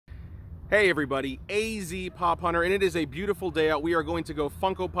Hey everybody, AZ Pop Hunter, and it is a beautiful day out. We are going to go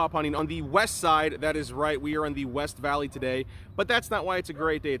Funko Pop hunting on the west side. That is right, we are in the West Valley today, but that's not why it's a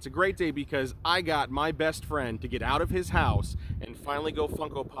great day. It's a great day because I got my best friend to get out of his house and finally go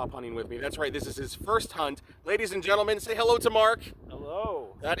Funko Pop hunting with me. That's right, this is his first hunt. Ladies and gentlemen, say hello to Mark.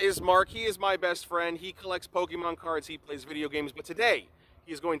 Hello. That is Mark. He is my best friend. He collects Pokemon cards, he plays video games, but today,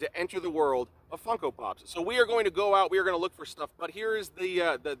 he is going to enter the world of Funko Pops. So we are going to go out, we are going to look for stuff, but here is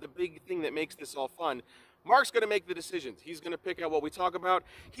the big thing that makes this all fun. Mark's going to make the decisions. He's going to pick out what we talk about.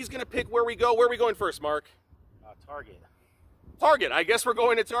 He's going to pick where we go. Where are we going first, Mark? Target. Target. I guess we're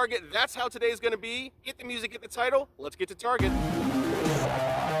going to Target. That's how today's going to be. Hit the music, hit the title. Let's get to Target.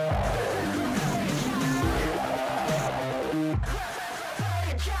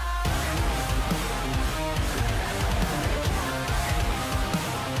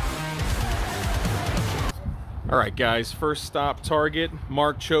 All right, guys, first stop, Target.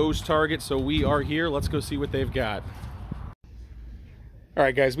 Mark chose Target, so we are here. Let's go see what they've got. All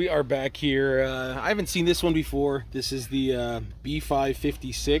right, guys, we are back here. I haven't seen this one before. This is the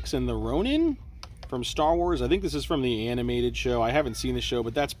B556 and the Ronin from Star Wars. I think this is from the animated show. I haven't seen the show,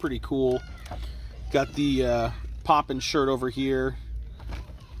 but that's pretty cool. Got the poppin' shirt over here.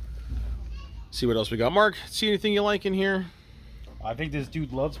 See what else we got. Mark, see anything you like in here? I think this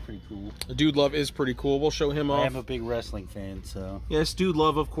Dude Love's pretty cool. The Dude Love is pretty cool. We'll show him off. I am a big wrestling fan, so. Yes, Dude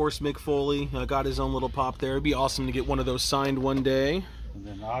Love, of course, Mick Foley. Got his own little pop there. It'd be awesome to get one of those signed one day. And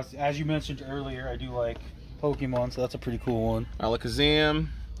then, as you mentioned earlier, I do like Pokemon, so that's a pretty cool one. Alakazam.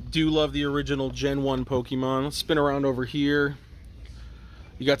 Do love the original Gen 1 Pokemon. Let's spin around over here.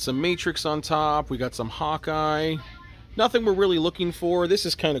 You got some Matrix on top. We got some Hawkeye. Nothing we're really looking for. This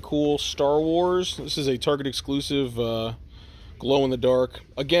is kind of cool. Star Wars. This is a Target exclusive glow in the dark.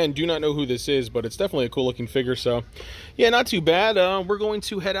 Again, do not know who this is, but it's definitely a cool looking figure. So yeah, not too bad. We're going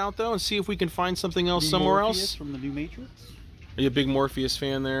to head out though and see if we can find something else somewhere else. From the new Matrix? Are you a big Morpheus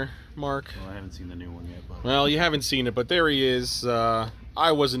fan there, Mark? Well, I haven't seen the new one yet. But... Well, you haven't seen it, but there he is. I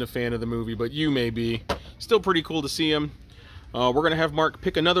wasn't a fan of the movie, but you may be. Still pretty cool to see him. We're gonna have Mark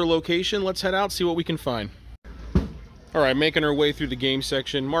pick another location. Let's head out, see what we can find. All right, making our way through the game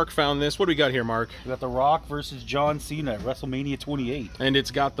section. Mark found this. What do we got here, Mark? We got The Rock versus John Cena at WrestleMania 28. And it's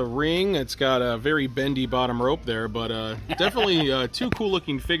got the ring. It's got a very bendy bottom rope there, but definitely two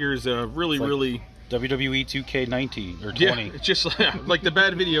cool-looking figures. Really... WWE 2K19 or 20. Yeah, it's just like the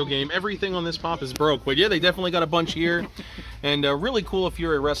bad video game. Everything on this pop is broke. But yeah, they definitely got a bunch here. And really cool if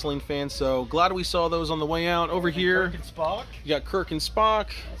you're a wrestling fan. So glad we saw those on the way out. Over here, Kirk and Spock. You got Kirk and Spock.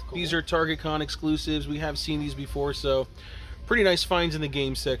 Cool. These are Target Con exclusives. We have seen these before, so pretty nice finds in the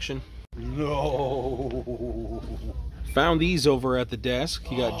game section. No. Found these over at the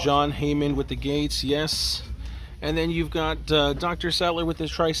desk. You got John Heyman with the Gates, yes. And then you've got Dr. Sattler with the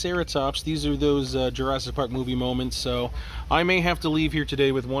Triceratops. These are those Jurassic Park movie moments, so I may have to leave here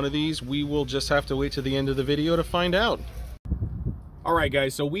today with one of these. We will just have to wait to the end of the video to find out. All right,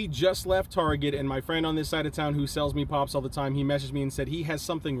 guys, so we just left Target, and my friend on this side of town who sells me pops all the time, he messaged me and said he has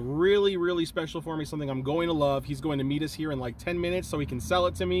something really special for me, something I'm going to love. He's going to meet us here in like 10 minutes so he can sell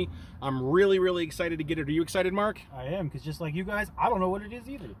it to me. I'm really excited to get it. Are you excited, Mark? I am, because just like you guys, I don't know what it is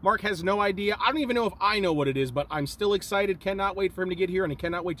either. Mark has no idea. I don't even know if I know what it is, but I'm still excited. Cannot wait for him to get here, and I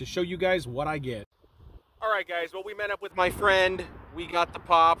cannot wait to show you guys what I get. All right, guys, well, we met up with my friend. We got the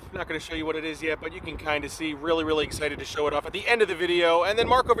pop. Not going to show you what it is yet, but you can kind of see. Really excited to show it off at the end of the video. And then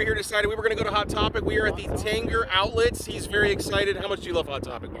Mark over here decided we were going to go to Hot Topic. We are at the Tanger Outlets. He's very excited. How much do you love Hot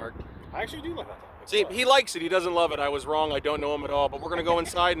Topic, Mark? I actually do love Hot Topic. See, he likes it. He doesn't love it. I was wrong. I don't know him at all. But we're going to go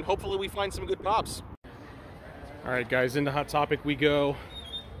inside, and hopefully we find some good pops. All right, guys, into Hot Topic we go.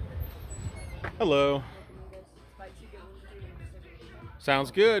 Hello.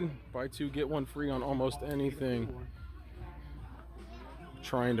 Sounds good. Buy two, get one free on almost anything.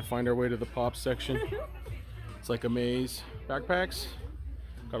 Trying to find our way to the pop section. It's like a maze. Backpacks.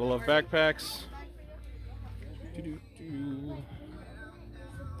 Gotta love backpacks.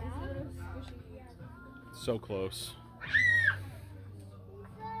 So close.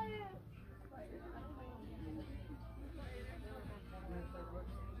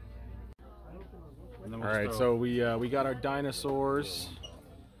 All right, so we got our dinosaurs.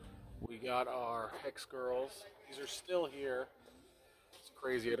 We got our Hex Girls. These are still here. It's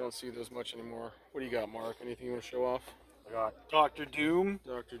crazy. I don't see those much anymore. What do you got, Mark? Anything you want to show off? I got Dr. Doom.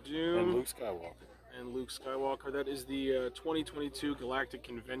 Dr. Doom. And Luke Skywalker. And Luke Skywalker. That is the 2022 Galactic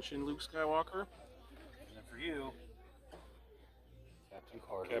Convention Luke Skywalker. And then for you, Captain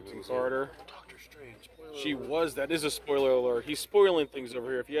Carter. Captain Carter. Doctor Strange. She was. That is a spoiler alert. He's spoiling things over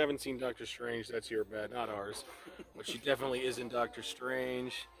here. If you haven't seen Doctor Strange, that's your bad, not ours. But she definitely isn't Doctor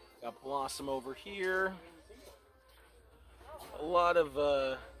Strange. Got Blossom over here. A lot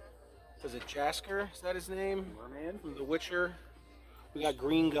of, is it Jasker? Is that his name? Merman from The Witcher. We got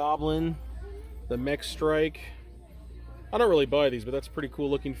Green Goblin, the Mech Strike. I don't really buy these, but that's a pretty cool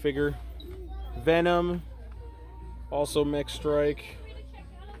looking figure. Venom, also Mech Strike.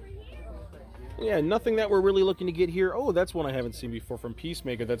 Yeah, nothing that we're really looking to get here. Oh, that's one I haven't seen before from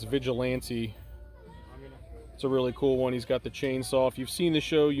Peacemaker. That's Vigilante. It's a really cool one. He's got the chainsaw. If you've seen the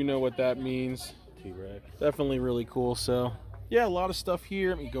show, you know what that means. T-Rex. Definitely really cool. So, yeah, a lot of stuff here.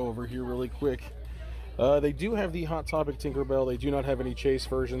 Let me go over here really quick. They do have the Hot Topic Tinkerbell. They do not have any chase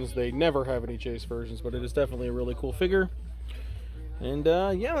versions. They never have any chase versions, but it is definitely a really cool figure. And,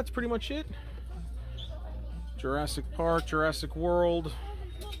 yeah, that's pretty much it. Jurassic Park, Jurassic World.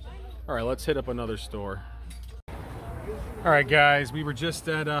 All right, let's hit up another store. All right, guys, we were just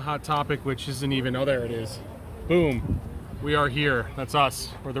at Hot Topic, which isn't even... Oh, there it is. Boom. We are here. That's us.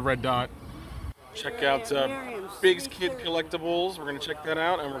 We're the red dot. Check out Big's Kid Collectibles. We're going to check that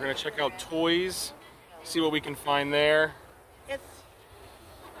out, and we're going to check out toys. See what we can find there. It's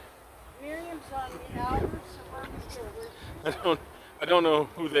Miriam's on the outer suburban store. I don't know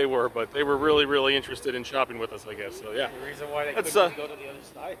who they were, but they were really, really interested in shopping with us, I guess. So yeah. The reason why they couldn't go to the other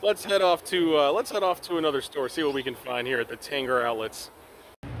side. Let's head off to another store. See what we can find here at the Tanger Outlets.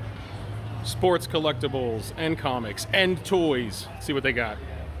 Sports collectibles and comics and toys. See what they got.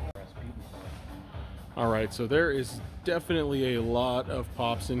 All right, so there is definitely a lot of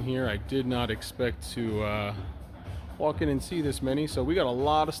pops in here. I did not expect to walk in and see this many, so we got a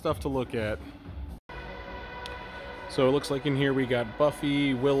lot of stuff to look at. So it looks like in here we got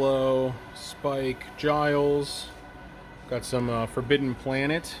Buffy, Willow, Spike, Giles. Got some Forbidden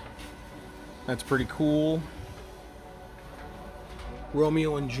Planet. That's pretty cool.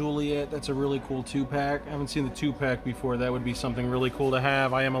 Romeo and Juliet. That's a really cool 2-pack. I haven't seen the 2-pack before. That would be something really cool to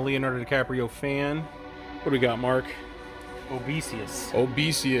have. I am a Leonardo DiCaprio fan. What do we got, Mark? Obesius.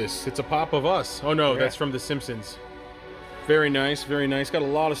 Obesius. It's a pop of us. Oh no, that's from The Simpsons. Very nice, very nice. Got a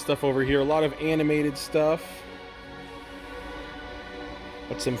lot of stuff over here. A lot of animated stuff.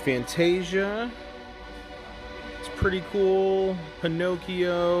 Got some Fantasia. It's pretty cool.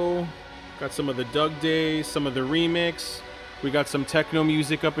 Pinocchio. Got some of the Doug Days, some of the remix. We got some techno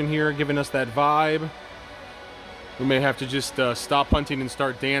music up in here giving us that vibe. We may have to just stop hunting and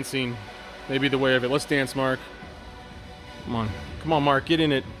start dancing. Maybe the way of it. Let's dance, Mark. Come on. Come on, Mark. Get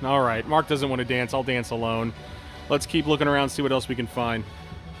in it. All right. Mark doesn't want to dance. I'll dance alone. Let's keep looking around, see what else we can find.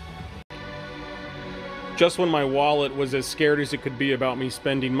 Just when my wallet was as scared as it could be about me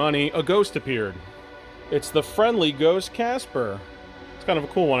spending money, a ghost appeared. It's the friendly ghost Casper. It's kind of a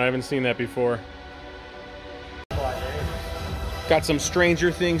cool one. I haven't seen that before. Got some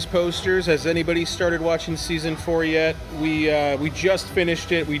Stranger Things posters. Has anybody started watching season 4 yet? We just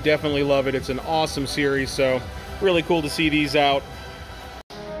finished it. We definitely love it. It's an awesome series, so really cool to see these out.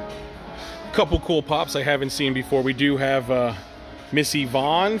 Couple cool pops I haven't seen before. We do have Missy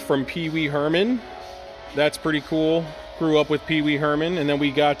Vaughn from Pee Wee Herman. That's pretty cool. Grew up with Pee Wee Herman. And then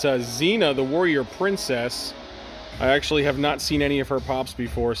we got Xena, the Warrior Princess. I actually have not seen any of her pops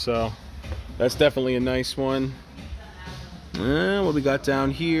before, so that's definitely a nice one. What we got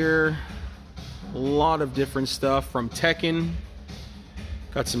down here? A lot of different stuff from Tekken.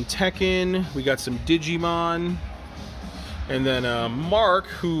 Got some Tekken. We got some Digimon. And then Mark,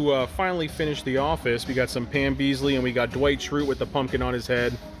 who finally finished The Office. We got some Pam Beesly, and we got Dwight Schrute with the pumpkin on his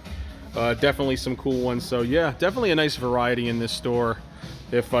head. Definitely some cool ones. So yeah, definitely a nice variety in this store.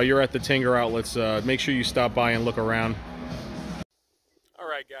 If you're at the Tanger Outlets, make sure you stop by and look around.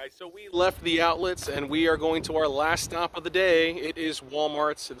 Alright guys, so we left the outlets and we are going to our last stop of the day. It is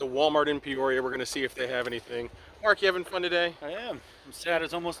Walmart's, the Walmart in Peoria. We're going to see if they have anything. Mark, you having fun today? I am. I'm sad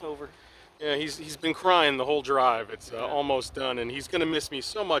it's almost over. Yeah, he's been crying the whole drive. It's almost done, and he's going to miss me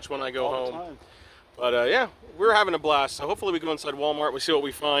so much when I go home. But yeah, we're having a blast. So hopefully we go inside Walmart, we see what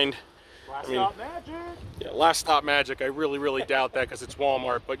we find. Last stop magic. Yeah, last stop magic. I really, really doubt that because it's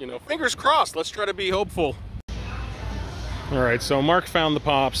Walmart. But, you know, fingers crossed. Let's try to be hopeful. All right, so Mark found the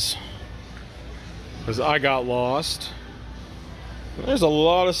pops because I got lost. There's a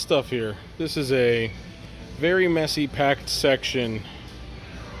lot of stuff here. This is a very messy, packed section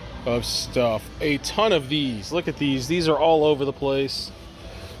of stuff. A ton of these. Look at these. These are all over the place.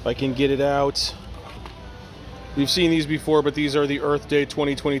 If I can get it out. We've seen these before, but these are the Earth Day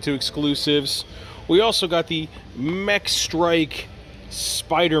 2022 exclusives. We also got the Mech Strike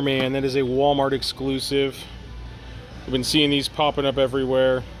Spider-Man. That is a Walmart exclusive. We've been seeing these popping up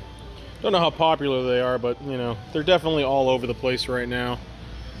everywhere. Don't know how popular they are, but, you know, they're definitely all over the place right now.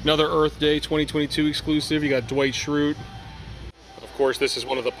 Another Earth Day 2022 exclusive. You got Dwight Schrute. Of course, this is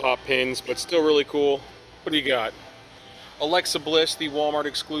one of the pop pins, but still really cool. What do you got? Alexa Bliss, the Walmart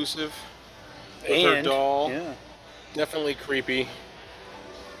exclusive. With her doll. Yeah. Definitely creepy.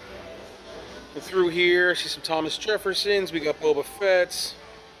 And through here, see some Thomas Jeffersons. We got Boba Fett's.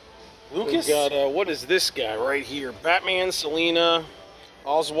 Lucas? We got, what is this guy right here? Batman, Selena,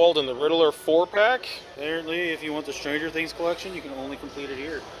 Oswald, and the Riddler 4-pack. Apparently, if you want the Stranger Things collection, you can only complete it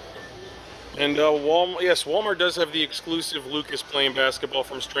here. And Walmart does have the exclusive Lucas playing basketball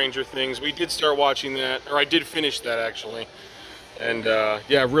from Stranger Things. We did start watching that, or I did finish that actually. And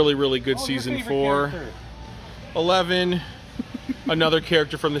yeah, really, really good season 4. Character. 11, another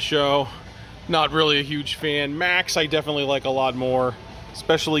character from the show. Not really a huge fan. Max, I definitely like a lot more,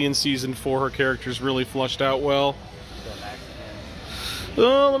 especially in season 4. Her character's really flushed out well.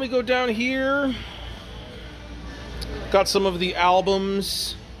 Let me go down here. Got some of the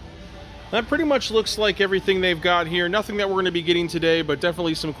albums. That pretty much looks like everything they've got here. Nothing that we're going to be getting today, but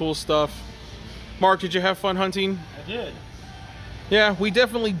definitely some cool stuff. Mark, did you have fun hunting? I did. Yeah, we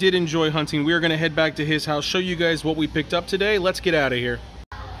definitely did enjoy hunting. We are going to head back to his house, show you guys what we picked up today. Let's get out of here.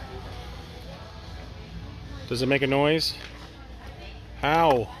 Does it make a noise?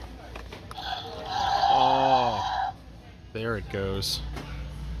 How? Oh, there it goes.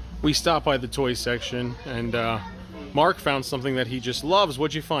 We stopped by the toy section, and Mark found something that he just loves.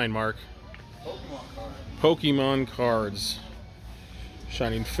 What'd you find, Mark? Pokemon cards.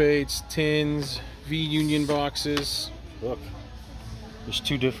 Shining Fates, tins, V-Union boxes. Look, there's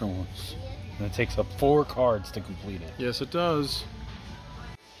 2 different ones. And it takes up 4 cards to complete it. Yes, it does.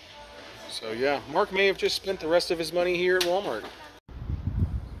 So yeah, Mark may have just spent the rest of his money here at Walmart.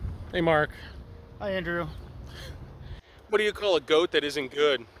 Hey, Mark. Hi, Andrew. What do you call a goat that isn't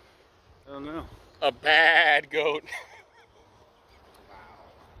good? I don't know. A bad goat.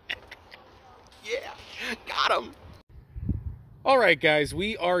 Yeah, got him. All right, guys,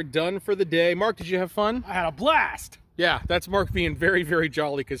 we are done for the day. Mark, did you have fun? I had a blast. Yeah, that's Mark being very, very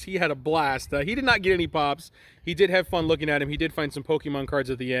jolly because he had a blast. He did not get any pops. He did have fun looking at him. He did find some Pokemon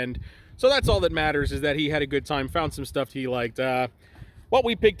cards at the end. So that's all that matters, is that he had a good time, found some stuff he liked. What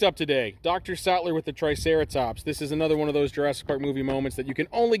we picked up today, Dr. Sattler with the Triceratops. This is another one of those Jurassic Park movie moments that you can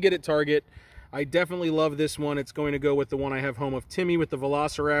only get at Target. I definitely love this one. It's going to go with the one I have home of Timmy with the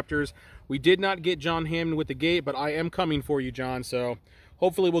Velociraptors. We did not get John Hammond with the gate, but I am coming for you, John, so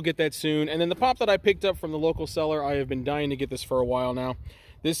hopefully we'll get that soon. And then the pop that I picked up from the local seller, I have been dying to get this for a while now.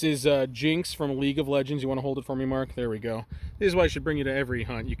 This is Jinx from League of Legends. You want to hold it for me, Mark? There we go. This is why I should bring you to every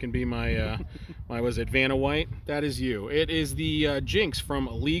hunt. You can be my, was it Vanna White? That is you. It is the Jinx from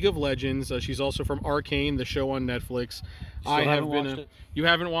League of Legends. She's also from Arcane, the show on Netflix. You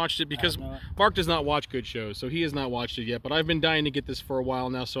haven't watched it because Mark does not watch good shows, so he has not watched it yet. But I've been dying to get this for a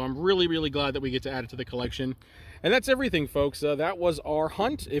while now, so I'm really, really glad that we get to add it to the collection. And that's everything, folks. That was our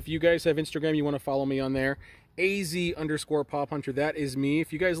hunt. If you guys have Instagram, you want to follow me on there. AZ_PopHunter, that is me.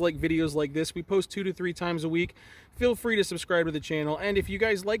 If you guys like videos like this, we post 2 to 3 times a week. Feel free to subscribe to the channel. And if you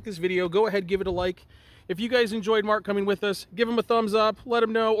guys like this video, go ahead, give it a like. If you guys enjoyed Mark coming with us, give him a thumbs up, let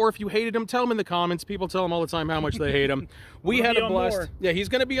him know. Or if you hated him, tell him in the comments. People tell him all the time how much they hate him. We had a blast. Yeah, he's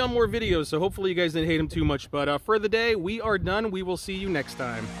going to be on more videos, so hopefully you guys didn't hate him too much. But for the day, we are done. We will see you next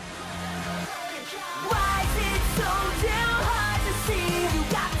time.